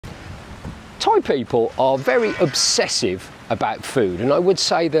Thai people are very obsessive about food, and I would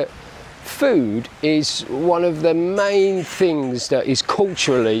say that food is one of the main things that is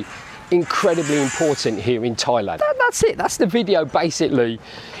culturally incredibly important here in Thailand. That's it, that's the video basically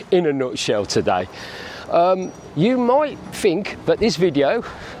in a nutshell today. You might think that this video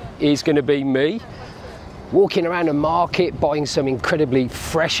is going to be me walking around a market buying some incredibly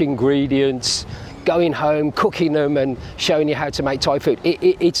fresh ingredients, going home, cooking them and showing you how to make Thai food.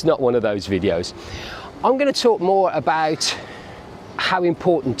 It's not one of those videos. I'm going to talk more about how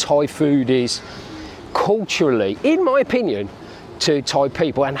important Thai food is culturally, in my opinion, to Thai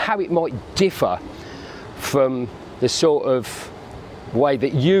people, and how it might differ from the sort of way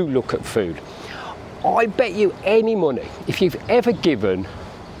that you look at food. I bet you any money, if you've ever given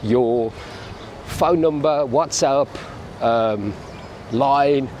your phone number, WhatsApp,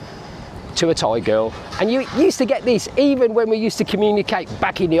 line to a Thai girl, and you used to get this even when we used to communicate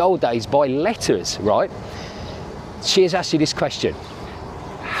back in the old days by letters, right? She has asked you this question: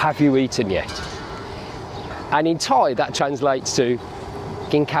 have you eaten yet? And in Thai that translates to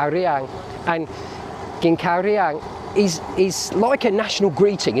Gin Khao Riang, and Gin Khao Riang is like a national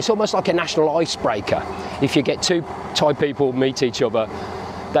greeting. It's almost like a national icebreaker. If you get two Thai people meet each other,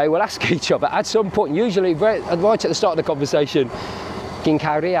 they will ask each other at some point, usually right at the start of the conversation, Gin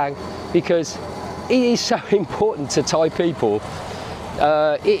Khao Riang, because it is so important to Thai people.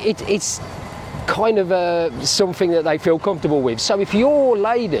 It's kind of something that they feel comfortable with. So if your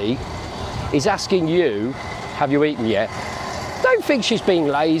lady is asking you, have you eaten yet? Don't think she's being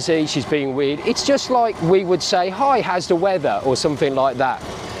lazy, she's being weird. It's just like we would say, hi, how's the weather, or something like that.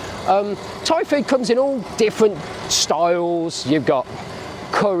 Thai food comes in all different styles. You've got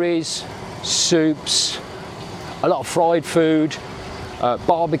curries, soups, a lot of fried food,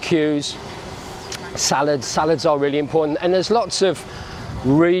 barbecues, salads. Salads are really important, and there's lots of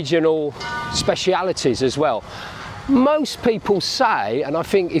regional specialities as well. Most people say, and I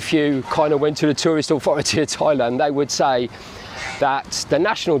think if you kind of went to the tourist authority of Thailand, they would say that the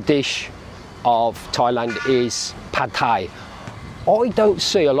national dish of Thailand is Pad Thai. I don't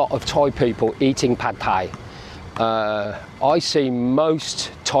see a lot of Thai people eating Pad Thai. I see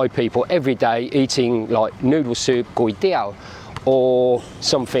most Thai people every day eating like noodle soup, gui tiao, or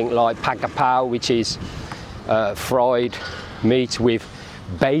something like Pad Kapao, which is fried meat with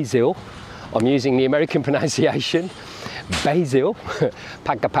basil. I'm using the American pronunciation, basil,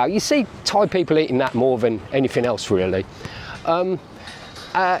 Pad Kapao. You see Thai people eating that more than anything else, really. Thai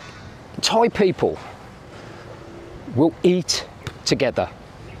people will eat together.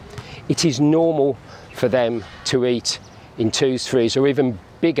 It is normal for them to eat in twos, threes, or even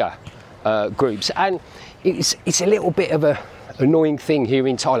bigger groups. And it's a little bit of an annoying thing here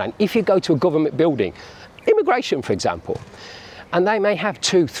in Thailand. If you go to a government building, immigration for example, and they may have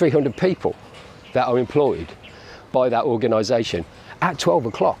 200-300 people that are employed by that organisation, at 12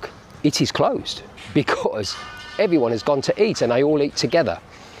 o'clock it is closed because everyone has gone to eat and they all eat together.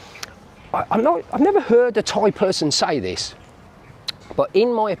 I've never heard a Thai person say this, but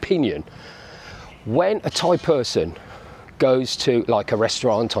in my opinion, when a Thai person goes to like a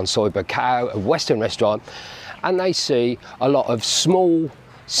restaurant on Soi Buakhao, a Western restaurant, and they see a lot of small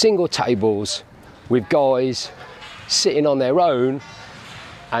single tables with guys sitting on their own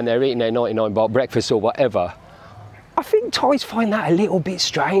and they're eating their 99 baht breakfast or whatever, I think Thais find that a little bit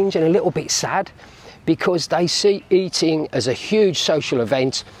strange and a little bit sad, because they see eating as a huge social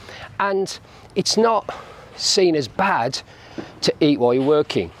event, and it's not seen as bad to eat while you're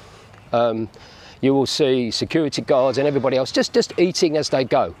working. You will see security guards and everybody else just eating as they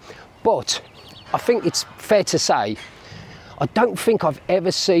go. But I think it's fair to say, I don't think I've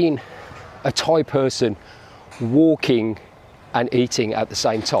ever seen a Thai person walking and eating at the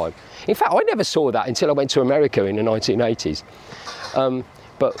same time. In fact, I never saw that until I went to America in the 1980s.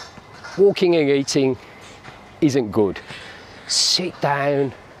 But walking and eating isn't good. Sit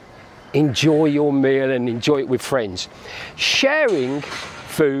down, enjoy your meal and enjoy it with friends. Sharing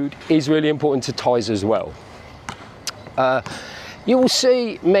food is really important to Thais as well. You will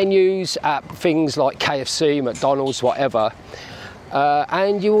see menus at things like KFC, McDonald's, whatever,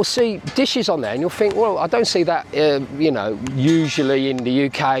 and you will see dishes on there and you'll think, well, I don't see that you know, usually in the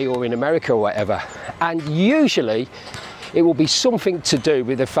UK or in America or whatever. And usually it will be something to do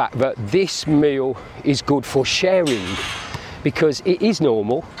with the fact that this meal is good for sharing, because it is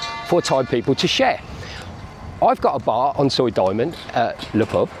normal for Thai people to share. I've got a bar on Soi Diamond at Le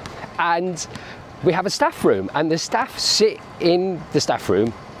Pub, and we have a staff room, and the staff sit in the staff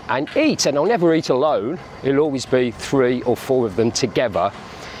room and eat, and I'll never eat alone. It'll always be 3 or 4 of them together.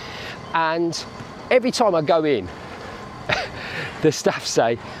 And every time I go in, the staff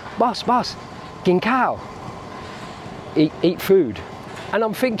say, boss, gin cow, eat food. And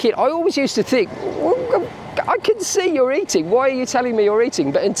I'm thinking, I always used to think, well, I can see you're eating, why are you telling me you're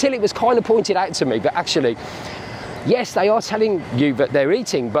eating? But until it was kind of pointed out to me, but actually, yes, they are telling you that they're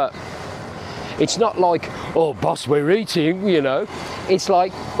eating, but it's not like, oh, boss, we're eating, you know. It's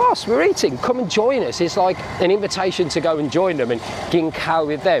like, boss, we're eating, come and join us. It's like an invitation to go and join them and gin cow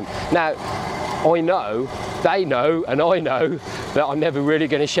with them. Now, I know, they know, and I know that I'm never really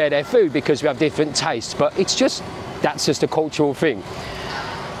going to share their food because we have different tastes, but it's just, that's just a cultural thing.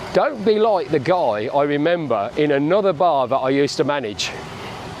 Don't be like the guy I remember in another bar that I used to manage,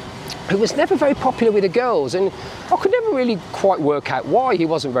 who was never very popular with the girls, and I could never really quite work out why he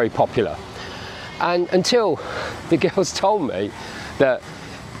wasn't very popular. And until the girls told me that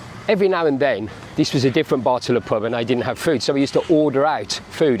every now and then, this was a different bar to the pub and they didn't have food, so he used to order out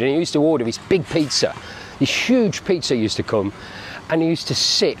food, and he used to order this big pizza, this huge pizza used to come, and he used to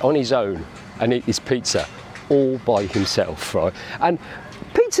sit on his own and eat this pizza all by himself, right? And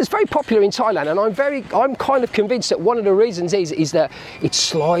pizza's very popular in Thailand, and I'm kind of convinced that one of the reasons is that it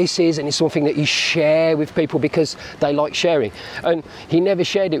slices and it's something that you share with people because they like sharing. And he never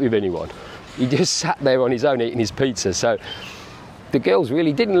shared it with anyone. He just sat there on his own eating his pizza. So the girls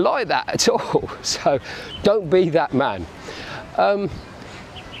really didn't like that at all. So don't be that man. There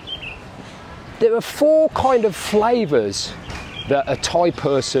are 4 kind of flavours that a Thai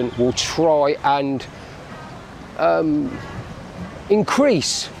person will try and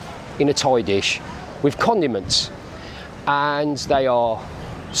increase in a Thai dish with condiments, and they are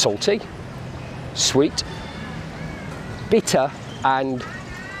salty, sweet, bitter, and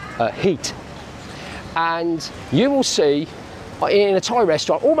heat. And you will see in a Thai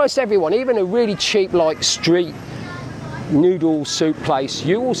restaurant, almost everyone, even a really cheap like street noodle soup place,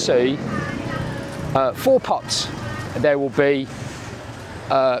 you will see 4 pots. There will be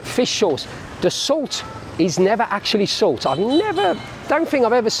fish sauce. The salt is never actually salt. Don't think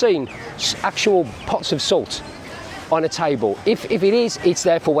I've ever seen actual pots of salt on a table. If it is, it's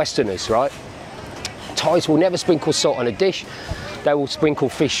there for Westerners, right? Thais will never sprinkle salt on a dish. They will sprinkle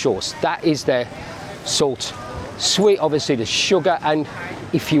fish sauce. That is their salt. Sweet, obviously, the sugar. And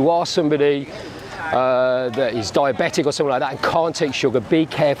if you are somebody that is diabetic or something like that and can't eat sugar, be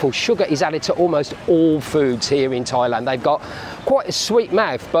careful. Sugar is added to almost all foods here in Thailand. They've got quite a sweet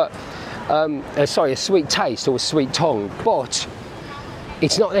mouth, but a sweet taste or a sweet tongue, but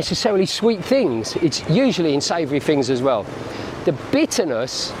it's not necessarily sweet things. It's usually in savoury things as well. The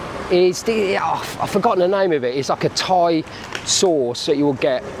bitterness is, I've forgotten the name of it. It's like a Thai sauce that you will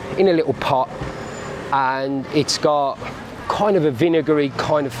get in a little pot, and it's got kind of a vinegary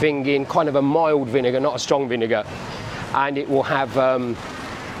kind of thing in, kind of a mild vinegar, not a strong vinegar, and it will have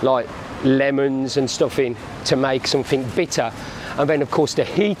like lemons and stuff in to make something bitter. And then of course the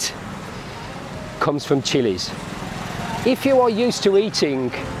heat comes from chilies. If you are used to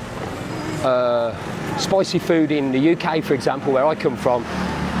eating spicy food in the UK, for example, where I come from,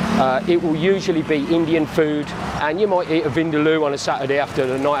 it will usually be Indian food, and you might eat a vindaloo on a Saturday after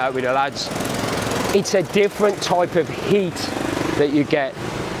the night out with the lads. It's a different type of heat that you get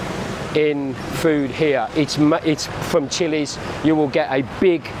in food here. It's from chilies. You will get a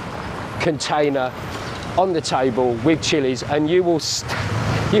big container on the table with chilies, and you will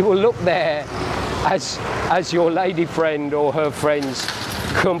look there as your lady friend or her friends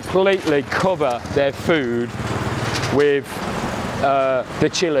completely cover their food with the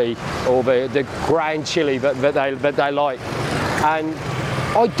chili or the ground chili that they like. And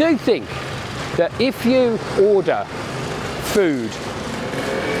I do think that if you order food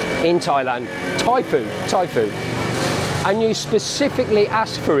in Thailand, Thai food, and you specifically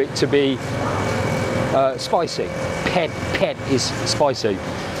ask for it to be spicy, pet is spicy,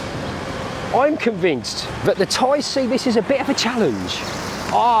 I'm convinced that the Thais see this as a bit of a challenge.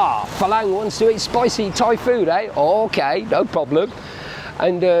 Falang wants to eat spicy Thai food, eh? Okay, no problem.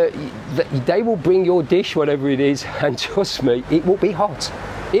 And they will bring your dish, whatever it is, and trust me, it will be hot.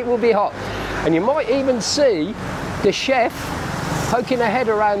 It will be hot. And you might even see the chef poking their head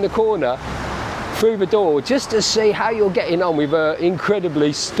around the corner through the door just to see how you're getting on with an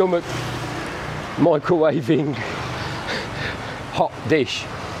incredibly stomach microwaving hot dish.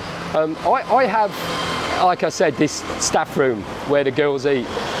 I have, like I said, this staff room where the girls eat,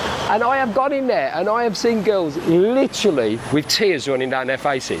 and I have gone in there and I have seen girls literally with tears running down their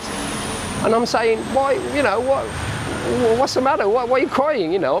faces, and I'm saying, why, you know, what's the matter? Why are you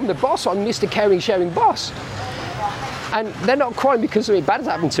crying? You know, I'm the boss. I'm Mr. Caring, Sharing boss. And they're not crying because something bad has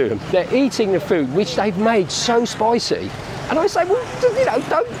happened to them. They're eating the food which they've made so spicy. And I say, well, you know,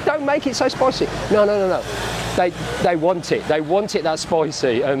 don't make it so spicy. No. they want it. They want it that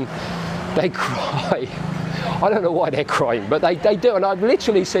spicy, and they cry. I don't know why they're crying, but they do, and I've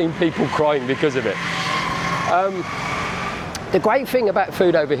literally seen people crying because of it. The great thing about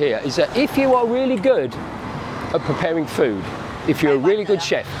food over here is that if you are really good at preparing food, if you're a really good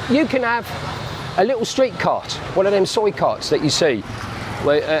chef, you can have a little street cart, one of them soy carts that you see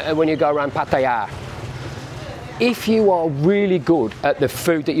when you go around Pattaya. If you are really good at the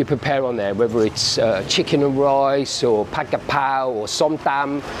food that you prepare on there, whether it's chicken and rice or pad kra pao or som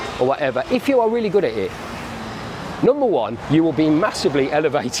tam or whatever, if you are really good at it, number one, you will be massively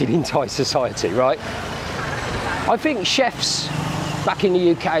elevated in Thai society, right? I think chefs back in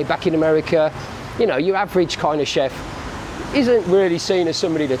the UK, back in America, you know, your average kind of chef isn't really seen as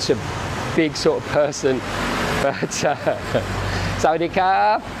somebody that's a big sort of person. But Sawadee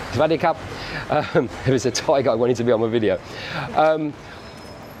krap, Sawadee krap. There was a Thai guy wanting to be on my video.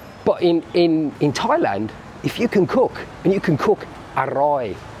 But in Thailand, if you can cook, and you can cook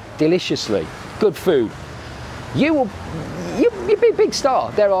arai, deliciously, good food, you'll be a big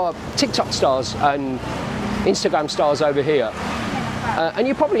star. There are TikTok stars and Instagram stars over here, and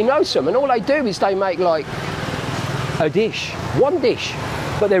you probably know some, and all they do is they make like a dish, one dish,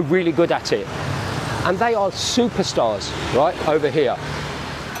 but they're really good at it, and they are superstars right over here.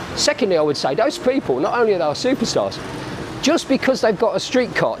 Secondly, I would say those people, not only are they superstars, just because they've got a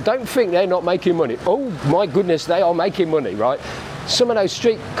street cart, don't think they're not making money. Oh my goodness, they are making money, right? Some of those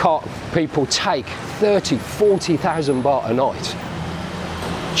street cart people take 30, 40,000 baht a night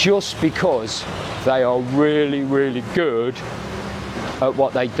just because they are really, really good at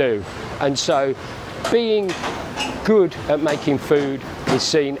what they do. And so being good at making food is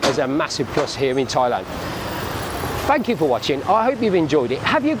seen as a massive plus here in Thailand. Thank you for watching. I hope you've enjoyed it.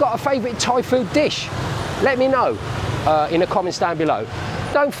 Have you got a favourite Thai food dish? Let me know in the comments down below.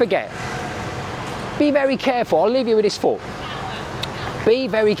 Don't forget, be very careful. I'll leave you with this thought. Be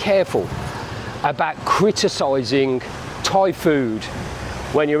very careful about criticising Thai food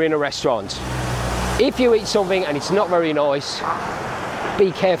when you're in a restaurant. If you eat something and it's not very nice,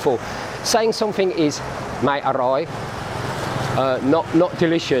 be careful. Saying something is mai arai, not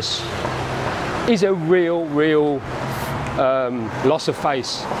delicious, is a real loss of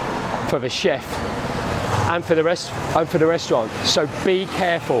face for the chef and for the restaurant. So be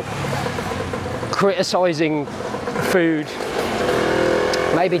careful. Criticising food,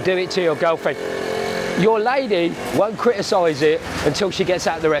 maybe do it to your girlfriend. Your lady won't criticise it until she gets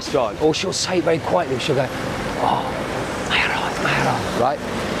out of the restaurant, or she'll say it very quietly. She'll go, oh, right?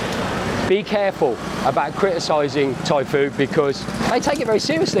 Be careful about criticising Thai food because they take it very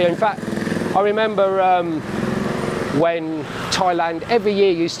seriously. In fact, I remember when Thailand every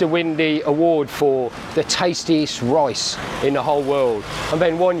year used to win the award for the tastiest rice in the whole world. And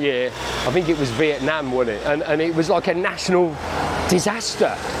then one year, I think it was Vietnam won it, and it was like a national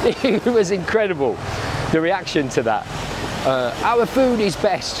disaster. It was incredible, the reaction to that. Our food is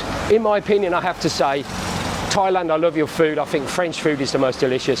best. In my opinion, I have to say, Thailand, I love your food. I think French food is the most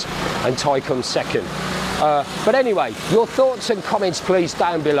delicious, and Thai comes second. But anyway, your thoughts and comments please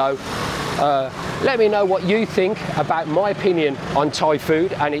down below. Let me know what you think about my opinion on Thai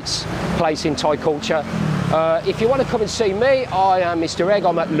food and its place in Thai culture. If you want to come and see me, I am Mr. Egg.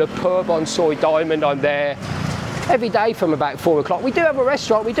 I'm at Le Pub on Soy Diamond. I'm there every day from about 4 o'clock. We do have a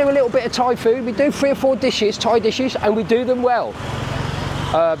restaurant. We do a little bit of Thai food. We do 3 or 4 dishes, Thai dishes, and we do them well.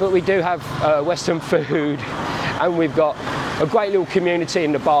 But we do have Western food, and we've got a great little community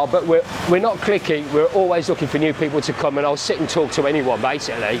in the bar, but we're not cliquey. We're always looking for new people to come, and I'll sit and talk to anyone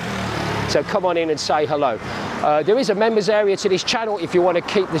basically. So come on in and say hello. There is a members area to this channel if you want to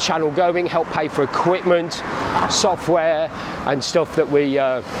keep the channel going, help pay for equipment, software and stuff that we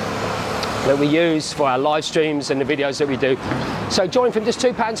use for our live streams and the videos that we do. So join from just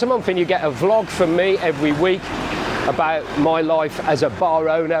 £2 a month and you get a vlog from me every week about my life as a bar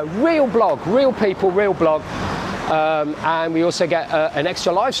owner. Real blog, real people, real blog. And we also get an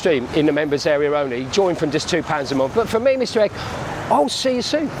extra live stream in the members area only. Join from just £2 a month. But for me, Mr. Egg, I'll see you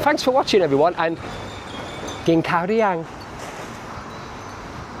soon. Thanks for watching, everyone, and Ging Khao Di Yang.